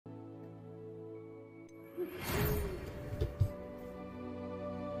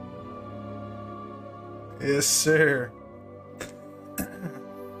Yes, sir.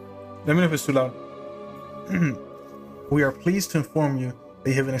 Let me know if it's too loud. We are pleased to inform you that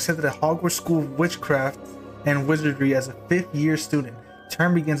you have been accepted at Hogwarts School of Witchcraft and Wizardry as a 5th year student.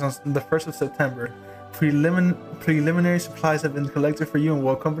 Term begins on the 1st of September. Preliminary supplies have been collected for you and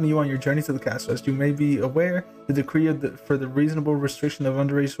will accompany you on your journey to the castle. As you may be aware, the decree for the reasonable restriction of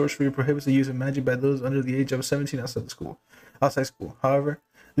underage sorcery prohibits the use of magic by those under the age of 17 outside school. However,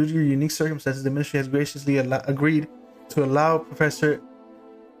 due to your unique circumstances, the ministry has graciously agreed to allow Professor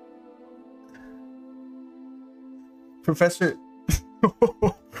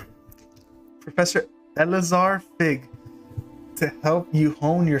Elazar Fig to help you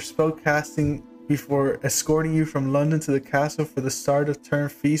hone your spellcasting before escorting you from London to the castle for the start of term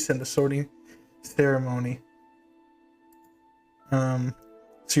feast and the sorting ceremony. So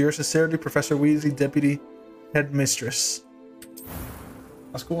yours sincerely, Professor Weasley, Deputy Headmistress.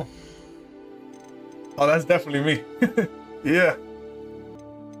 That's cool. Oh, that's definitely me. Yeah.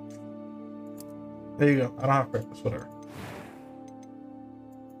 There you go. I don't have purpose, whatever.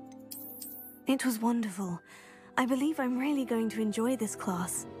 It was wonderful. I believe I'm really going to enjoy this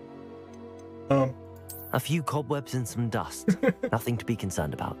class. A few cobwebs and some dust. Nothing to be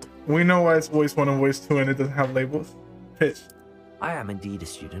concerned about. We know why it's voice 1 and voice 2 and it doesn't have labels. Pitch. I am indeed a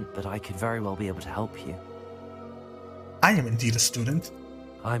student, but I could very well be able to help you. I am indeed a student.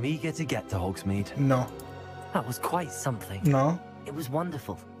 I'm eager to get to Hogsmeade. No. That was quite something. No. It was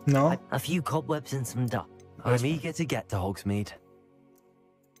wonderful. No. A few cobwebs and some dust. I'm eager to get to Hogsmeade.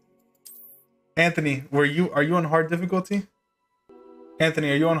 Anthony, are you on hard difficulty?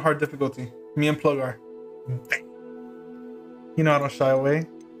 Anthony, are you on hard difficulty? Me and Plug are. You know I don't shy away.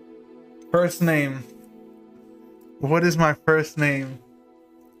 First name. What is my first name?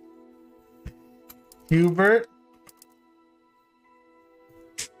 Hubert.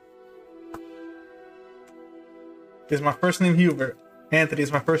 Is my first name Hubert? Anthony,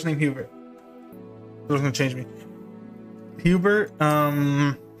 is my first name Hubert? It was gonna change me. Hubert,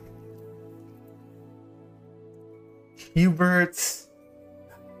 Hubert.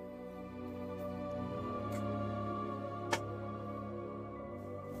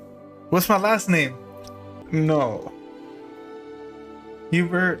 What's my last name? No.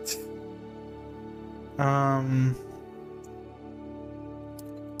 Hubert.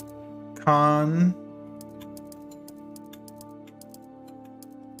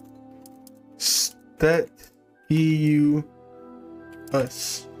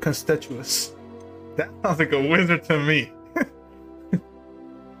 Constituous. That sounds like a wizard to me.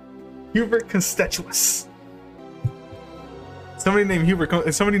 Hubert Constituous. Somebody named Hubert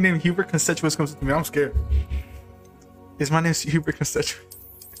Constituous comes to me. I'm scared. Is my name Hubert Constituous?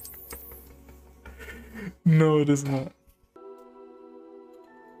 No, it is not.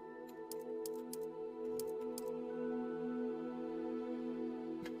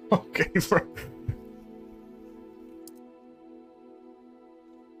 Okay, bro.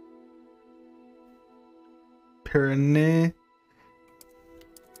 Paranimity.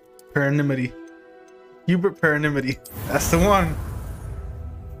 Hubert Paranimity. That's the one.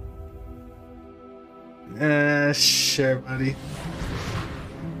 Sure, buddy.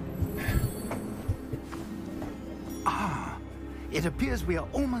 It appears we are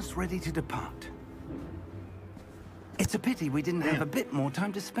almost ready to depart. It's a pity we didn't have a bit more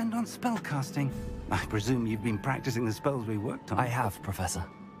time to spend on spellcasting. I presume you've been practicing the spells we worked on. I have, Professor.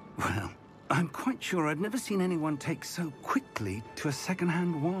 Well, I'm quite sure I've never seen anyone take so quickly to a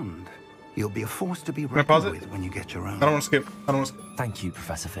second-hand wand. You'll be a force to be reckoned with when you get your own. I don't want to skip. I don't want to skip. Thank you,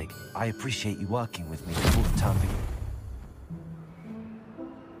 Professor Fig. I appreciate you working with me before the term begins.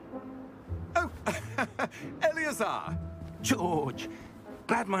 Oh, Eleazar! George!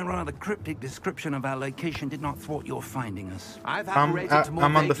 Glad my rather cryptic description of our location did not thwart your finding us. I'm on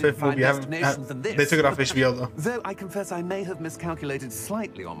the 5th movie. They took it off HBO though. Though I confess I may have miscalculated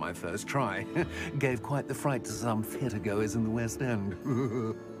slightly on my first try. Gave quite the fright to some theatre goers in the West End.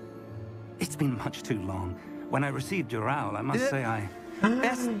 It's been much too long. When I received your owl, I must say I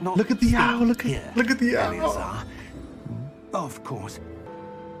best not look at the owl. Look at the owl. Eleazar. Of course.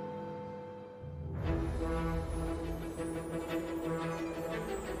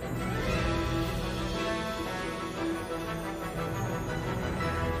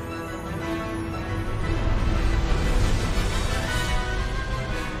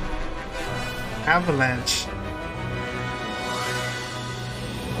 Avalanche.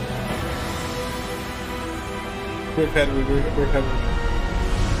 We're heavy.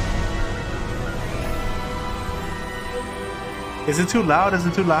 Is it too loud? Is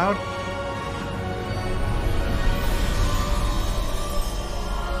it too loud?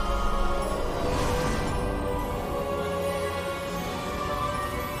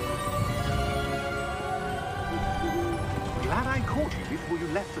 before you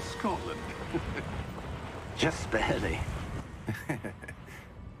left for Scotland. Just barely.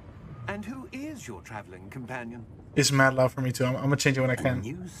 And who is your traveling companion? It's mad loud for me too. I'm gonna change it when I A can.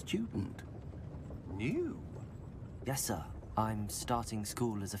 new student. New? Yes, sir. I'm starting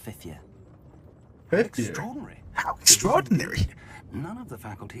school as a 5th year. Fifth year. Extraordinary. How extraordinary. None of the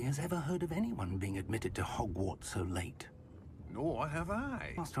faculty has ever heard of anyone being admitted to Hogwarts so late. Nor have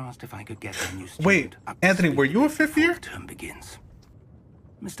I. Master asked if I could get a new student. Wait, up to Anthony, speed were you a 5th before year? the term begins.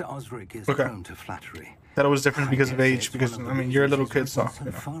 Mr. Osric is Okay. prone to flattery. That was different because I of dare say age. it's Because one of I the mean, you're a little reasons kid, he's so written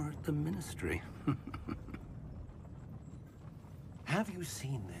you know. far at the ministry. Have you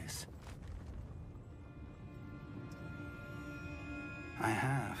seen this? I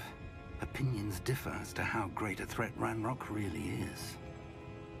have. Opinions differ as to how great a threat Ranrock really is.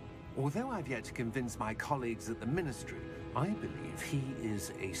 Although I've yet to convince my colleagues at the Ministry, I believe he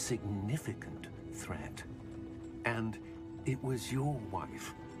is a significant threat. And it was your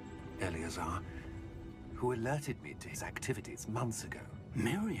wife, Eleazar, who alerted me to his activities months ago.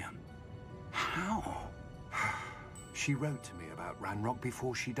 Miriam? How? She wrote to me about Ranrock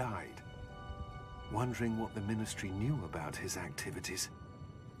before she died, wondering what the Ministry knew about his activities.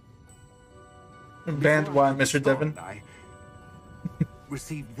 Banned Before I why, could Mr. Devon? respond, I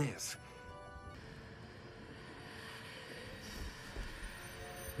received this.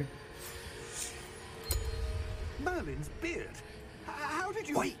 Merlin's beard. How did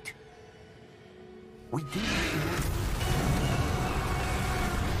you... Wait! We did.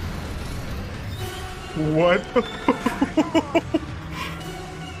 What?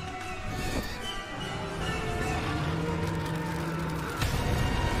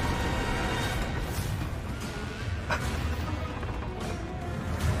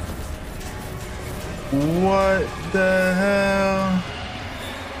 What the hell?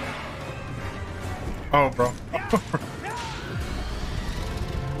 Oh, bro.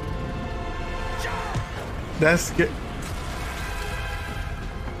 That's good.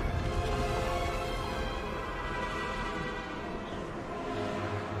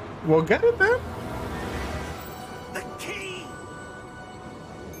 Well, get it then. The key!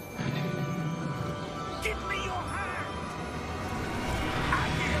 Give me your hand!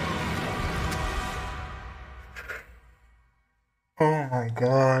 Oh my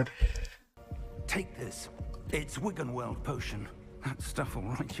god. Take this. It's Wiggenweld potion. That stuff will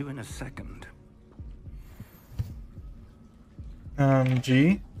right you in a second.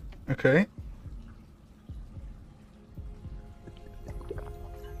 G. Okay.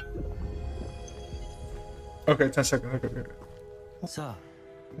 Okay, 10 seconds. Okay. Sir,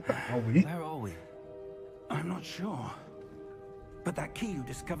 Are we? where are we? I'm not sure. But that key you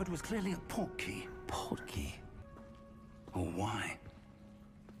discovered was clearly a port key. Port key. Or why?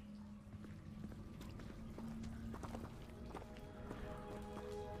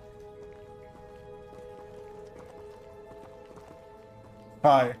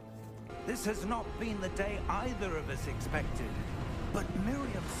 Hi. This has not been the day either of us expected. But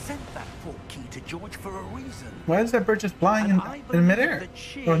Miriam sent that port key to George for a reason. Why is that bird just flying And I in believe midair? that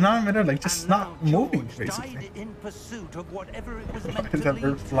she Or not in midair, like just and not now moving, George basically. died in pursuit of whatever it was Why meant is to that lead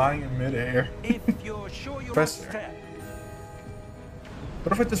bird to. flying in midair? If you're sure you're Press on there. step,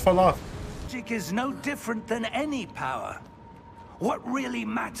 What if it just fall off? magic is no different than any power. What really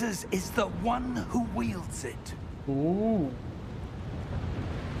matters is the one who wields it. Ooh.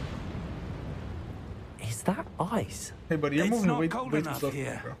 Is that ice? Hey, buddy, you're It's moving not way cold too enough slow for me,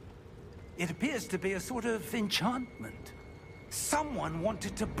 here. bro. It appears to be a sort of enchantment. Someone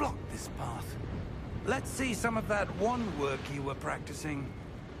wanted to block this path. Let's see some of that wand work you were practicing.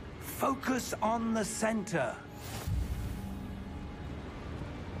 Focus on the center.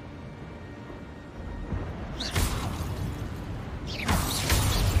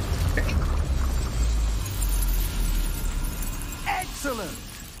 Excellent!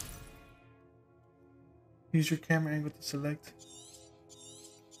 Use your camera angle to select.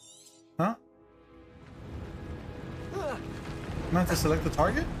 Huh? Not to select the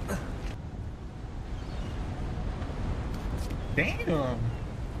target? Damn!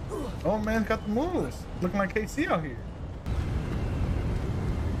 Oh man, got the moves. Looking like KC out here.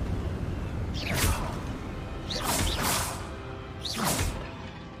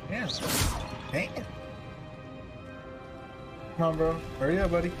 Damn. Damn. Come on, bro. Hurry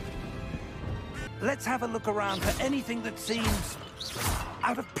up, buddy. Let's have a look around for anything that seems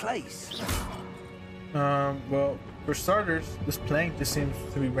out of place. Well, for starters, this plank just seems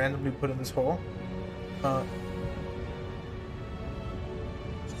to be randomly put in this hole.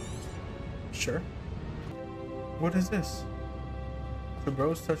 Sure. What is this? The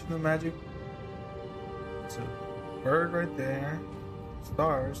bro's touching the magic. It's a bird right there.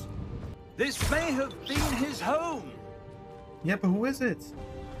 stars. This may have been his home. Yeah, but who is it?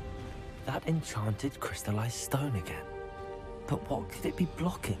 That enchanted crystallized stone again. But what could it be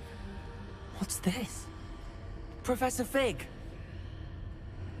blocking? What's this? Professor Fig!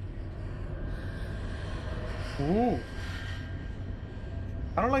 Ooh.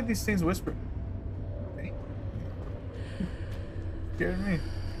 I don't like these things whispering. Okay. Scared me.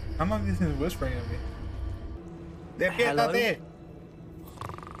 I don't like these things whispering at me. Hello?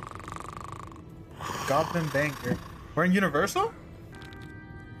 Goblin Banker. We're in Universal?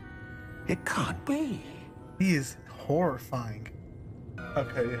 It can't be. He is horrifying.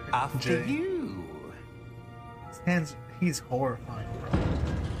 Okay. After Jay. you. His hands, he's horrifying, bro.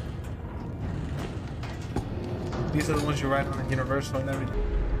 These are the ones you ride on at Universal and everything.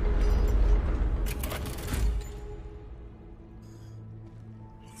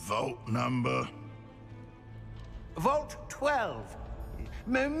 Vault number. Vault 12.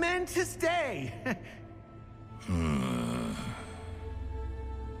 Momentous day.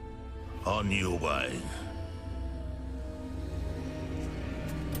 On your way.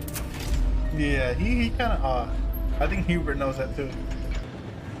 Yeah, he kind of odd. I think Hubert knows that too.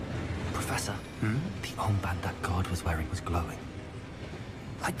 Professor, the armband that guard was wearing was glowing.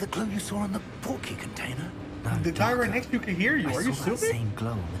 Like the glow you saw on the porky container? No, The guy right darker. next to you can hear you. I Are you saw that stupid? same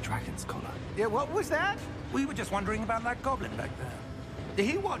glow on the dragon's collar. Yeah, what was that? We were just wondering about that goblin back there.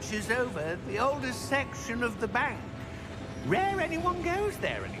 He watches over the oldest section of the bank. Rare anyone goes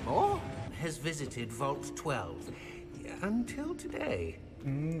there anymore. Has visited Vault 12 until today.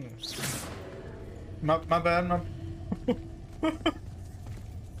 My bad, my bad.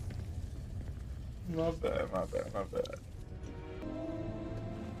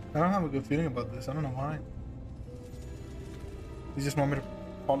 I don't have a good feeling about this. I don't know why. You just want me to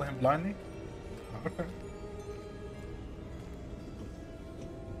follow him blindly? Okay.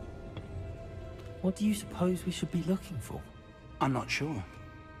 What do you suppose we should be looking for? I'm not sure.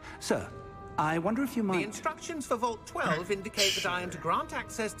 Sir, I wonder if you The might... instructions for Vault 12 indicate that I am to grant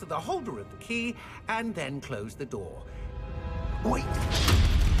access to the holder of the key and then close the door. Wait!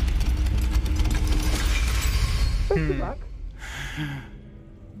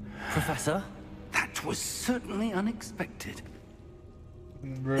 Professor? That was certainly unexpected.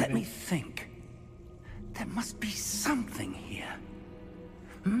 Really? Let me think. There must be something here.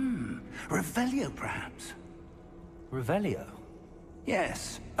 Revelio, perhaps? Revelio?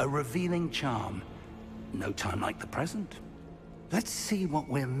 Yes, a revealing charm. No time like the present. Let's see what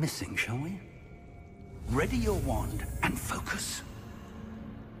we're missing, shall we? Ready your wand and focus.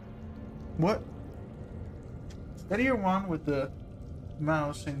 What? Steady your wand with the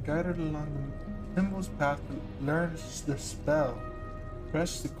mouse and guide it along the symbol's path to learn the spell.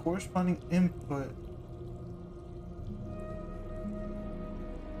 Press the corresponding input.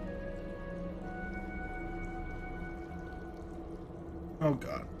 Oh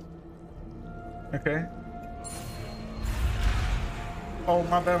god. Okay. Oh,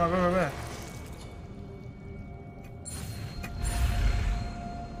 my bad.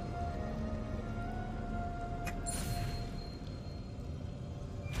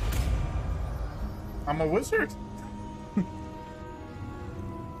 I'm a wizard.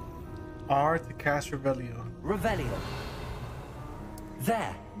 R to cast Revelio. Revelio.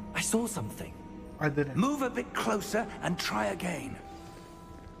 There, I saw something. I didn't. Move a bit closer and try again.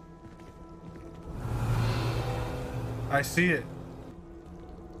 I see it.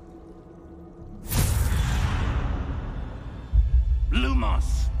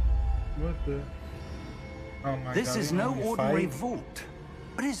 Lumos! What the? Oh my god. This is you no want me to ordinary fight? vault.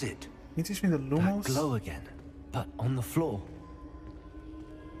 What is it? Can you teach me the That Lumos? glow again, but on the floor.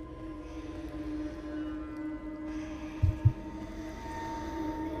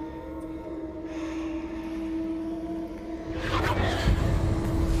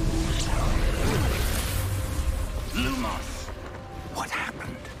 Lumos! What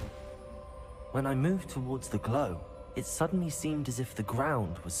happened? When I moved towards the glow, it suddenly seemed as if the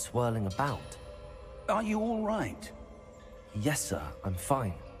ground was swirling about. Are you all right? Yes, sir, I'm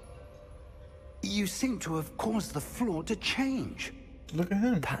fine. You seem to have caused the floor to change. Look at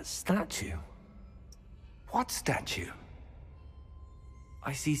him. That statue. What statue?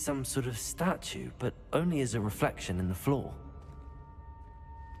 I see some sort of statue, but only as a reflection in the floor.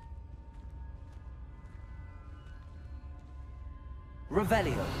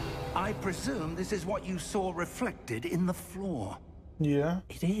 Revelio. I presume this is what you saw reflected in the floor. Yeah.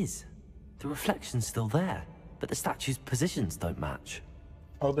 It is. The reflection's still there, but the statue's positions don't match.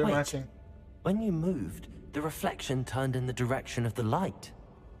 Oh, they're Wait. matching. When you moved, the reflection turned in the direction of the light.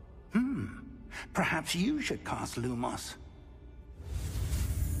 Perhaps you should cast Lumos.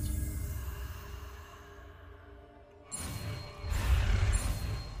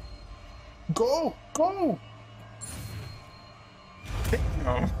 Go! Go!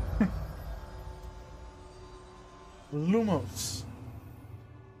 No. Lumos.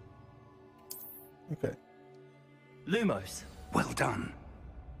 Okay. Lumos. Well done.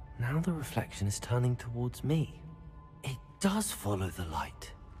 Now the reflection is turning towards me. It does follow the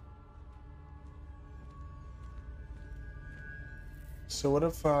light. So what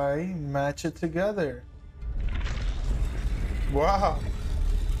if I match it together? Wow.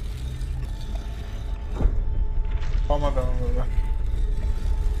 Oh my god, my bad.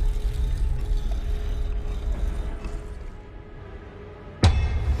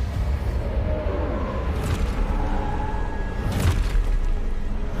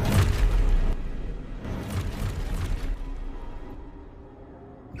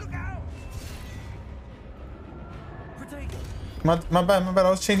 My bad, my bad. I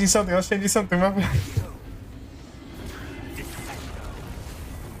was changing something. My bad.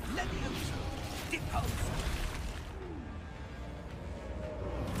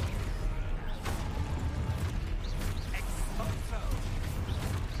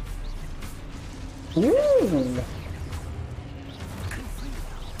 Ooh.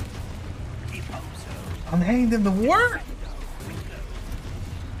 I'm hanging them to work.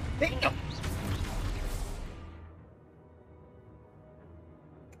 Damn.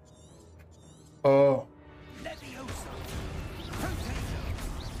 Oh.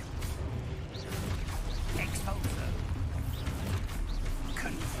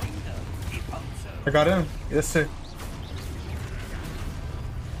 I got him. Yes, sir.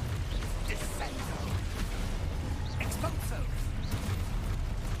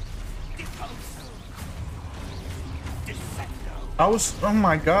 I was. Oh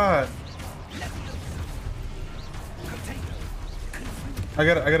my god. I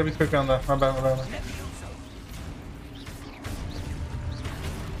gotta be quick on that. My bad, my bad.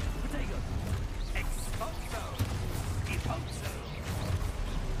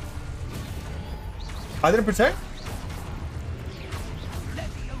 I didn't protect?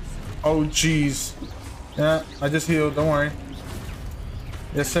 Oh jeez. Yeah, I just healed, don't worry.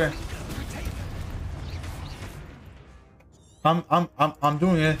 Yes, sir. I'm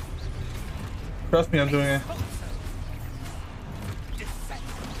doing it. Trust me, I'm doing it.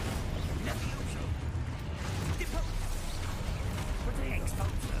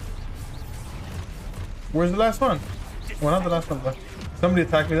 Where's the last one? Well, not the last one, but somebody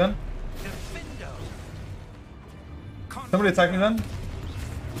attack me then. Somebody attack me then.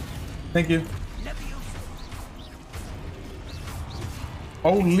 Thank you.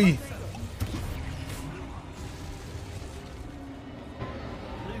 Holy.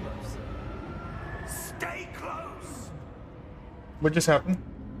 Stay close. What just happened?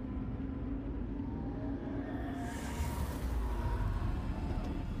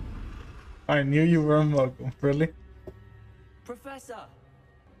 I knew you were unwelcome. Really? Professor!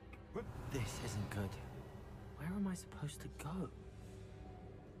 This isn't good. Where am I supposed to go?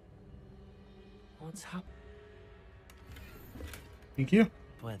 What's happened? Thank you.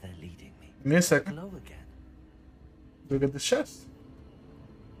 Where they're leading me. Give me a second. Hello again. Look at the chest.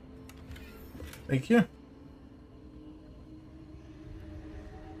 Thank you.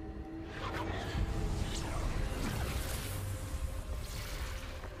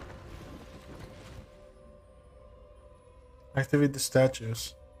 Activate the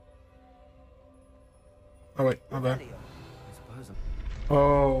statues. Oh wait, my bad.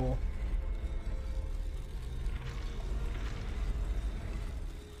 Oh.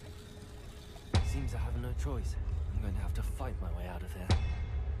 Seems I have no choice. I'm going to have to fight my way out of here.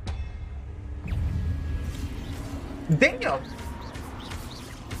 Damn!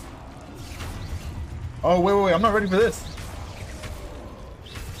 Oh wait, I'm not ready for this.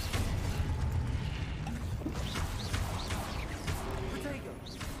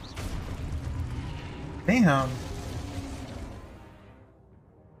 Damn.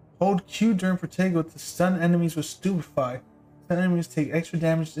 Hold Q during Protego to stun enemies with Stupefy. Stun enemies take extra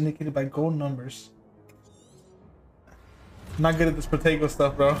damage indicated by gold numbers. I'm not good at this Protego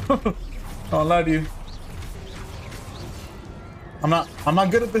stuff, bro. I won't lie to you. I'm not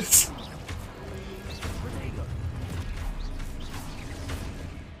good at this.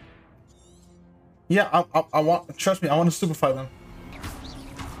 Yeah, I want, trust me, I want to Stupefy them.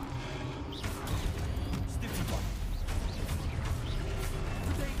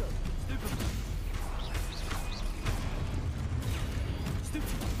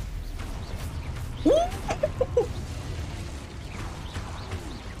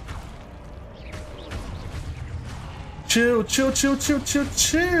 Chill, chill, chill, chill, chill,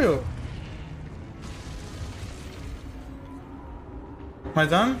 chill. Am I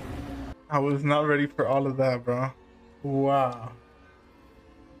done? I was not ready for all of that, bro. Wow.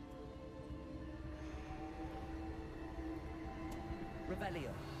 Revelio.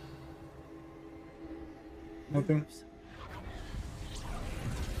 Nothing.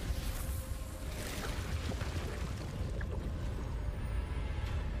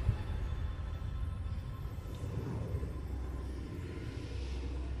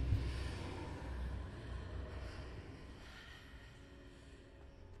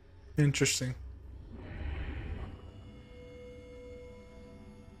 Interesting.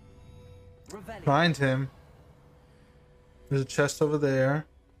 Find him. There's a chest over there.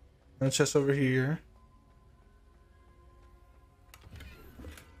 And a chest over here.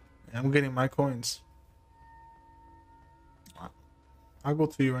 I'm getting my coins. I'll go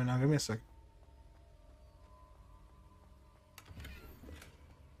to you right now. Give me a second.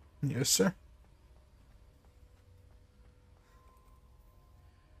 Yes, sir.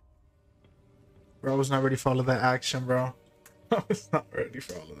 Bro, I was not ready for all of that action, bro. I was not ready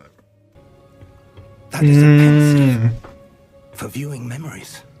for all of that, bro. That is a pencil for viewing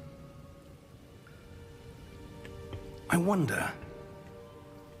memories. I wonder.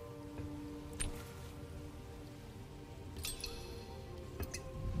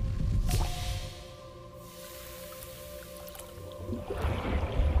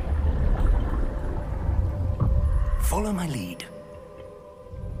 Follow my lead.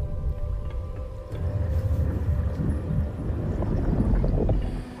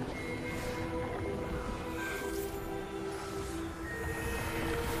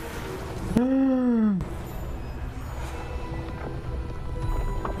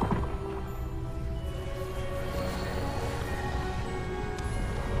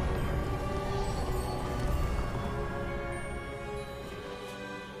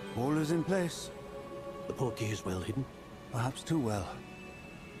 All is in place. The portkey is well hidden. Perhaps too well.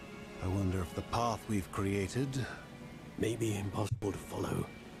 I wonder if the path we've created... May be impossible to follow.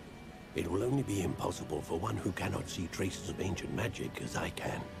 It will only be impossible for one who cannot see traces of ancient magic as I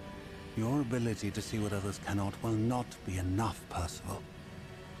can. Your ability to see what others cannot will not be enough, Percival.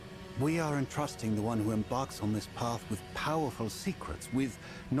 We are entrusting the one who embarks on this path with powerful secrets, with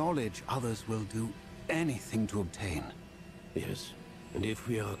knowledge others will do anything to obtain. Yes, and if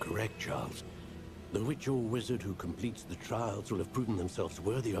we are correct, Charles, the witch or wizard who completes the trials will have proven themselves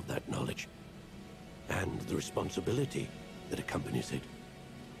worthy of that knowledge, and the responsibility that accompanies it.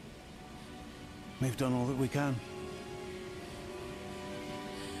 We've done all that we can.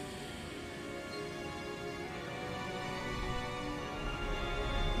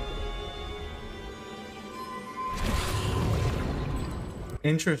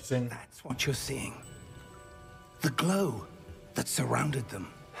 Interesting. That's what you're seeing. The glow that surrounded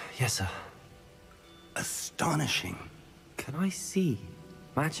them. Yes, sir. Astonishing. Can I see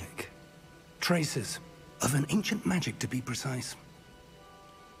magic? Traces of an ancient magic, to be precise.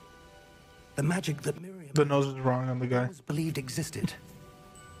 The magic that Miriam The nose is wrong on the guy. always believed existed,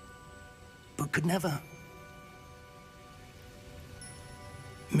 but could never.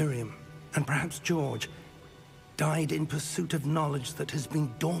 Miriam, and perhaps George, died in pursuit of knowledge that has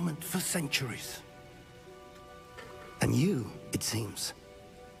been dormant for centuries. And you, it seems,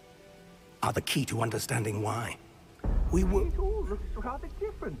 are the key to understanding why. We were... It all looks rather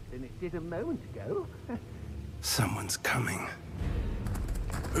different than it did a moment ago. Someone's coming.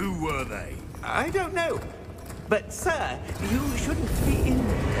 Who were they? I don't know. But, sir, you shouldn't be in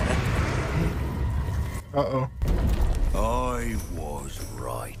there. Uh-oh. I was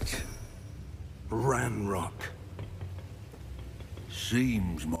right. Ranrock.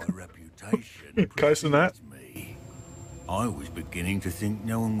 Seems my reputation Cussing that? precedes me. I was beginning to think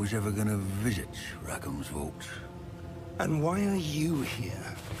no one was ever going to visit Rackham's vault. And why are you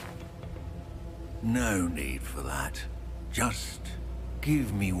here? No need for that. Just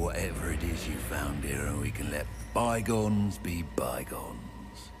give me whatever it is you found here and we can let bygones be bygones.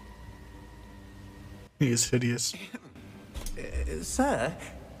 He is hideous. Sir,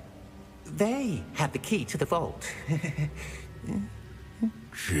 they have the key to the vault.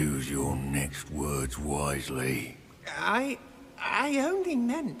 Choose your next words wisely. I only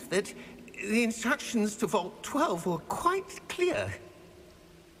meant that the instructions to Vault 12 were quite clear.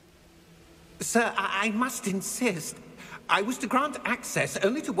 Sir, I must insist. I was to grant access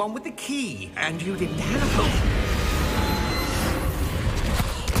only to one with the key, and you didn't have.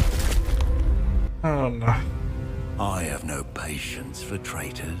 Oh no. I have no patience for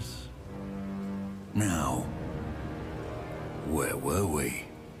traitors. Now, where were we?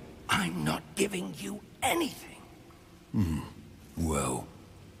 I'm not giving you anything. Well,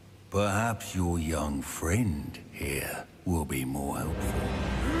 perhaps your young friend here will be more helpful.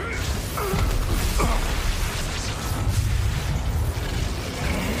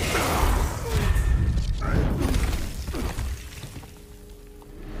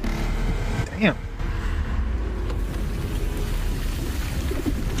 Damn.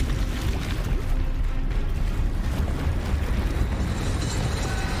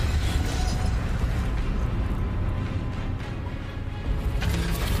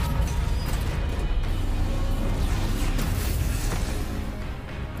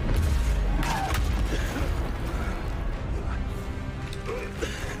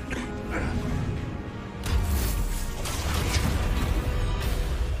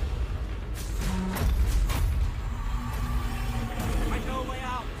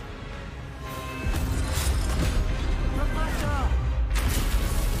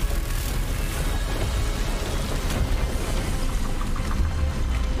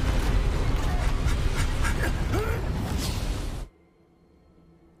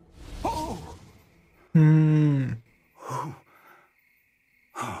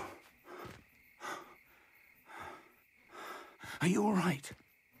 Are you all right?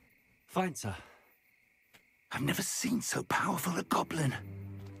 Fine, sir. I've never seen so powerful a goblin.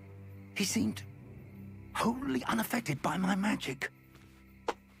 He seemed wholly unaffected by my magic.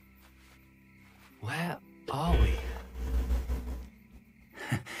 Where are we?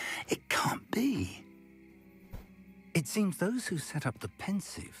 It can't be. It seems those who set up the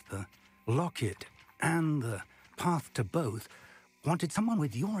pensive, the locket, and the path to both wanted someone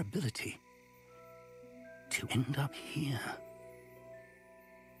with your ability to end up here.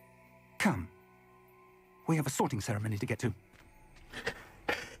 Come. We have a sorting ceremony to get to.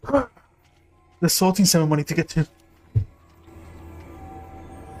 The sorting ceremony to get to.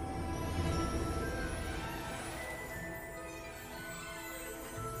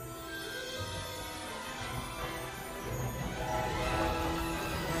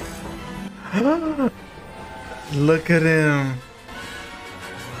 Look at him.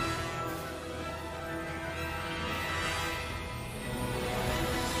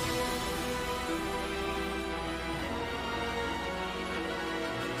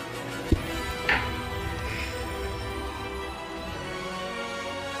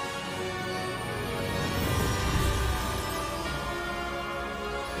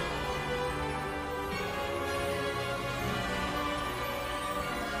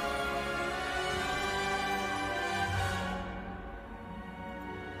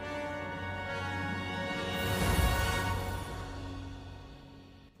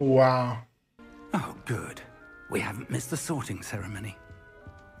 Wow. Oh, good. We haven't missed the sorting ceremony.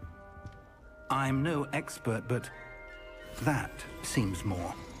 I'm no expert, but that seems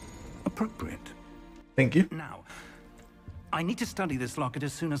more appropriate. Thank you. Now, I need to study this locket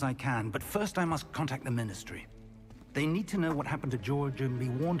as soon as I can, but first I must contact the Ministry. They need to know what happened to George and be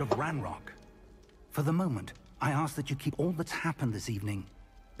warned of Ranrock. For the moment, I ask that you keep all that's happened this evening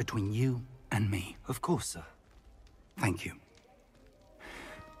between you and me. Of course, sir. Thank you.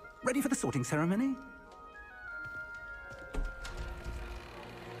 Ready for the sorting ceremony?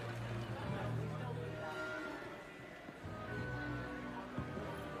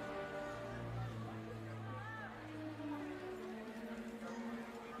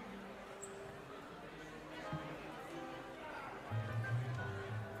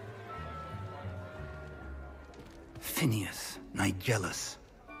 Phineas, Nigellus,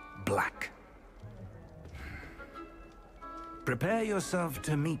 Black. Prepare yourself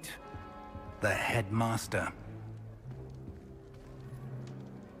to meet the headmaster.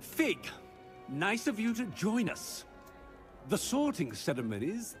 Fig, nice of you to join us. The sorting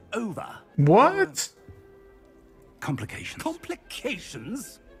ceremony's over. What? Complications.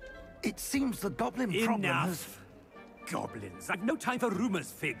 Complications? It seems the goblin problem has... Enough. Goblins. I've no time for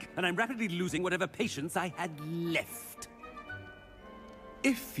rumors, Fig, and I'm rapidly losing whatever patience I had left.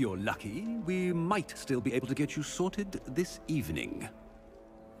 If you're lucky, we might still be able to get you sorted this evening.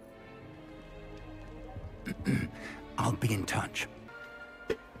 I'll be in touch.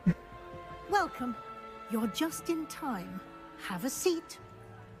 Welcome. You're just in time. Have a seat.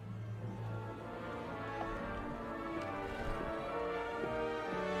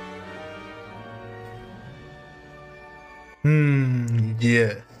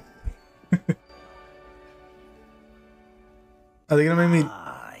 Yeah. Are they gonna make me...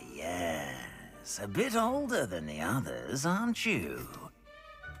 Ah, yes. A bit older than the others, aren't you?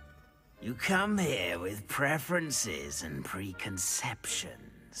 You come here with preferences and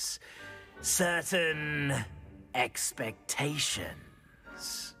preconceptions. Certain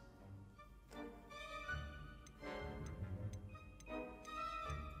expectations.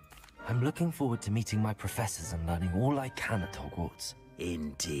 I'm looking forward to meeting my professors and learning all I can at Hogwarts.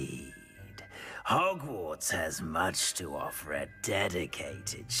 Indeed. Hogwarts has much to offer a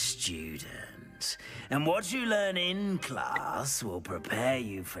dedicated student. And what you learn in class will prepare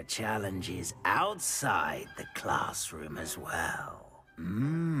you for challenges outside the classroom as well.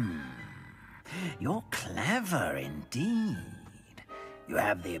 You're clever indeed. You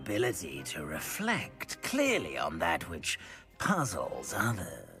have the ability to reflect clearly on that which puzzles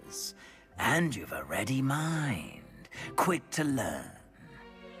others. And you've a ready mind, quick to learn.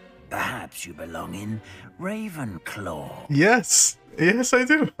 Perhaps you belong in RAVENCLAW. Yes. Yes, I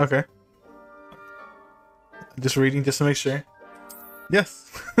do. Okay. Just reading just to make sure.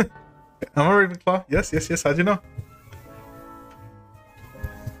 Yes. I'm a Ravenclaw. Yes, yes, yes. How'd you know?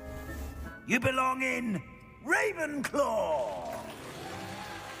 You belong in RAVENCLAW.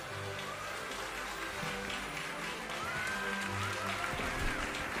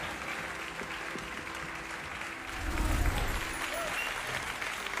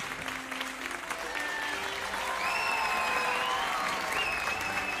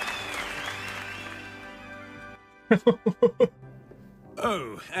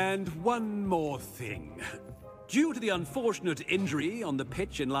 Oh, and one more thing. Due to the unfortunate injury on the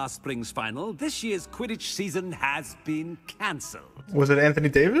pitch in last spring's final, this year's Quidditch season has been cancelled. Was it Anthony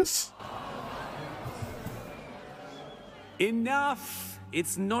Davis? Enough!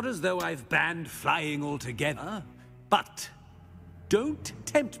 It's not as though I've banned flying altogether, but don't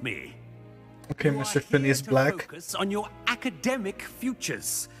tempt me. Okay, Mr. Phineas Black. Focus on your academic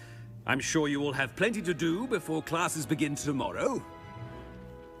futures. I'm sure you all have plenty to do before classes begin tomorrow.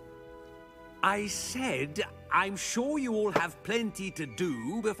 I said, I'm sure you all have plenty to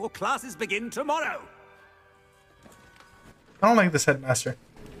do before classes begin tomorrow. I don't like this headmaster.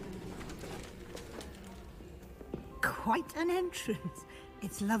 Quite an entrance.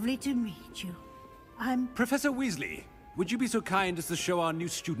 It's lovely to meet you. I'm... Professor Weasley, would you be so kind as to show our new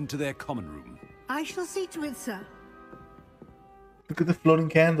student to their common room? I shall see to it, sir. Look at the floating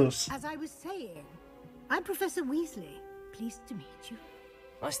candles. As I was saying, I'm Professor Weasley. Pleased to meet you.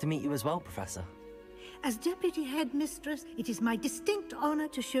 Nice to meet you as well, Professor. As Deputy Headmistress, it is my distinct honor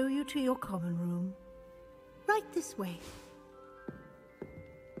to show you to your common room. Right this way.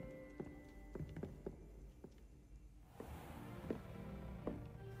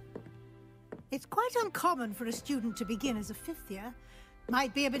 It's quite uncommon for a student to begin as a fifth year.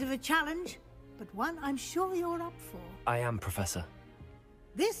 Might be a bit of a challenge, but one I'm sure you're up for. I am, Professor.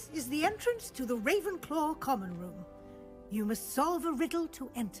 This is the entrance to the Ravenclaw common room. You must solve a riddle to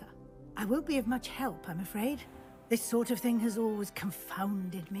enter. I won't be of much help, I'm afraid. This sort of thing has always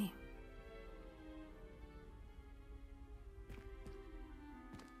confounded me.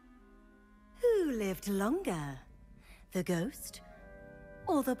 Who lived longer? The ghost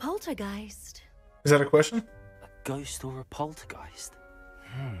or the poltergeist? Is that a question? A ghost or a poltergeist?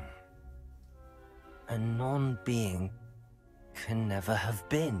 A non-being can never have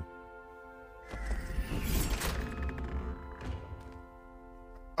been.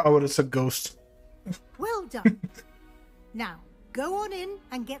 Oh, it's a ghost. Well done. Now, go on in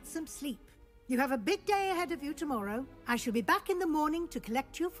and get some sleep. You have a big day ahead of you tomorrow. I shall be back in the morning to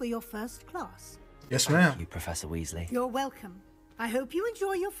collect you for your first class. Yes, ma'am. Thank you, Professor Weasley. You're welcome. I hope you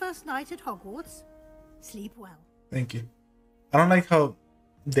enjoy your first night at Hogwarts. Sleep well. Thank you. I don't like how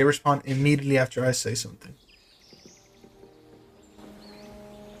they respond immediately after I say something.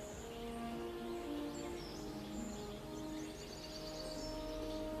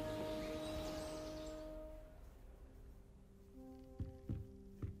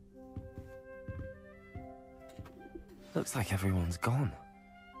 Looks like everyone's gone.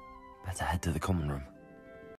 Better head to the common room.